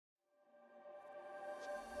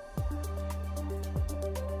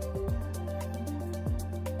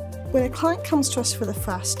When a client comes to us for the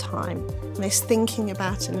first time and is thinking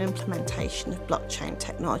about an implementation of blockchain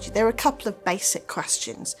technology, there are a couple of basic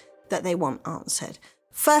questions that they want answered.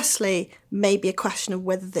 Firstly, maybe a question of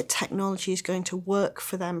whether the technology is going to work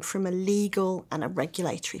for them from a legal and a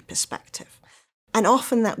regulatory perspective. And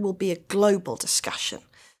often that will be a global discussion.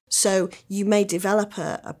 So you may develop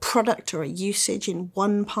a product or a usage in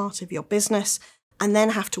one part of your business and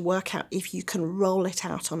then have to work out if you can roll it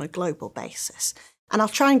out on a global basis. And I'll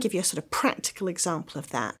try and give you a sort of practical example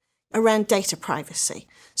of that around data privacy.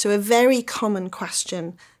 So a very common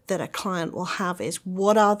question that a client will have is,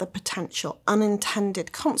 what are the potential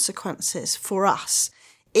unintended consequences for us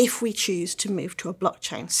if we choose to move to a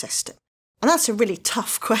blockchain system? And that's a really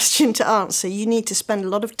tough question to answer. You need to spend a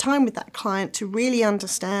lot of time with that client to really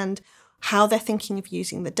understand how they're thinking of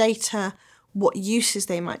using the data, what uses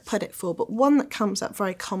they might put it for. But one that comes up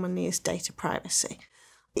very commonly is data privacy.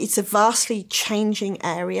 It's a vastly changing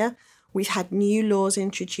area. We've had new laws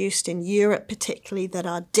introduced in Europe particularly that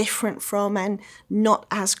are different from and not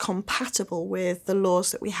as compatible with the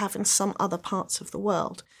laws that we have in some other parts of the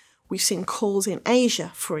world. We've seen calls in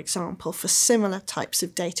Asia, for example, for similar types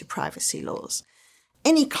of data privacy laws.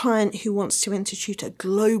 Any client who wants to institute a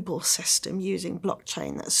global system using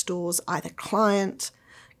blockchain that stores either client,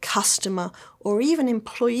 customer, or even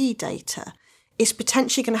employee data is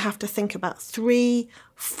potentially going to have to think about 3,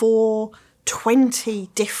 4, 20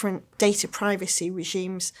 different data privacy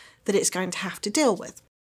regimes that it's going to have to deal with.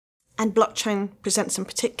 And blockchain presents some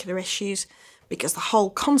particular issues because the whole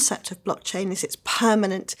concept of blockchain is its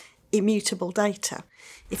permanent, immutable data.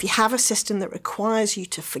 If you have a system that requires you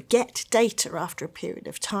to forget data after a period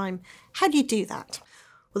of time, how do you do that?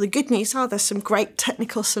 Well, the good news are there's some great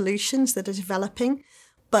technical solutions that are developing,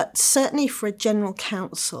 but certainly for a general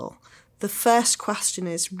counsel, the first question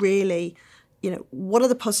is really, what are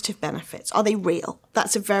the positive benefits? Are they real?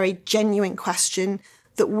 That's a very genuine question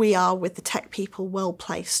that we are, with the tech people, well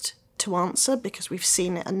placed to answer because we've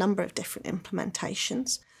seen a number of different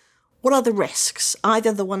implementations. What are the risks?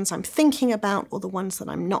 Either the ones I'm thinking about or the ones that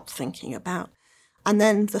I'm not thinking about. And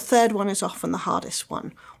then the third one is often the hardest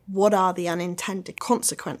one. What are the unintended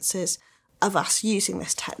consequences of us using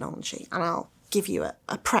this technology? And I'll give you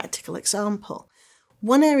a practical example.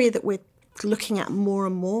 One area that we're looking at more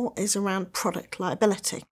and more is around product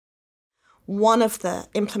liability. One of the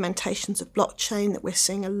implementations of blockchain that we're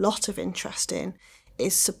seeing a lot of interest in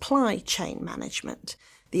is supply chain management.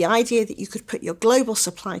 The idea that you could put your global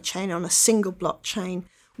supply chain on a single blockchain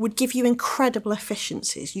would give you incredible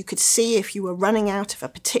efficiencies. You could see if you were running out of a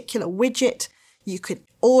particular widget, you could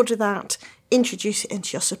order that, introduce it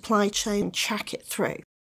into your supply chain, track it through.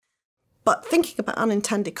 But thinking about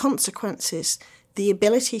unintended consequences, the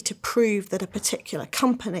ability to prove that a particular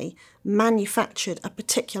company manufactured a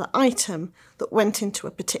particular item that went into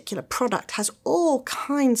a particular product has all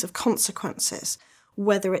kinds of consequences,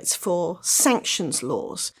 whether it's for sanctions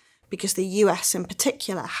laws, because the US in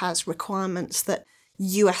particular has requirements that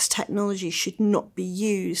US technology should not be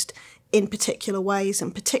used in particular ways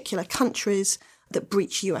in particular countries that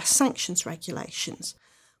breach US sanctions regulations.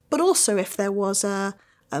 But also if there was a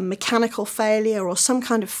mechanical failure or some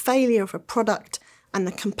kind of failure of a product and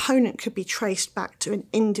the component could be traced back to an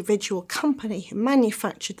individual company who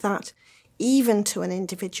manufactured that, even to an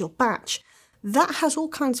individual batch, that has all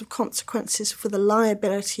kinds of consequences for the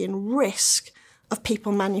liability and risk of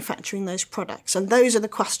people manufacturing those products. And those are the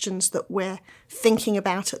questions that we're thinking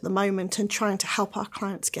about at the moment and trying to help our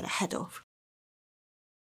clients get ahead of.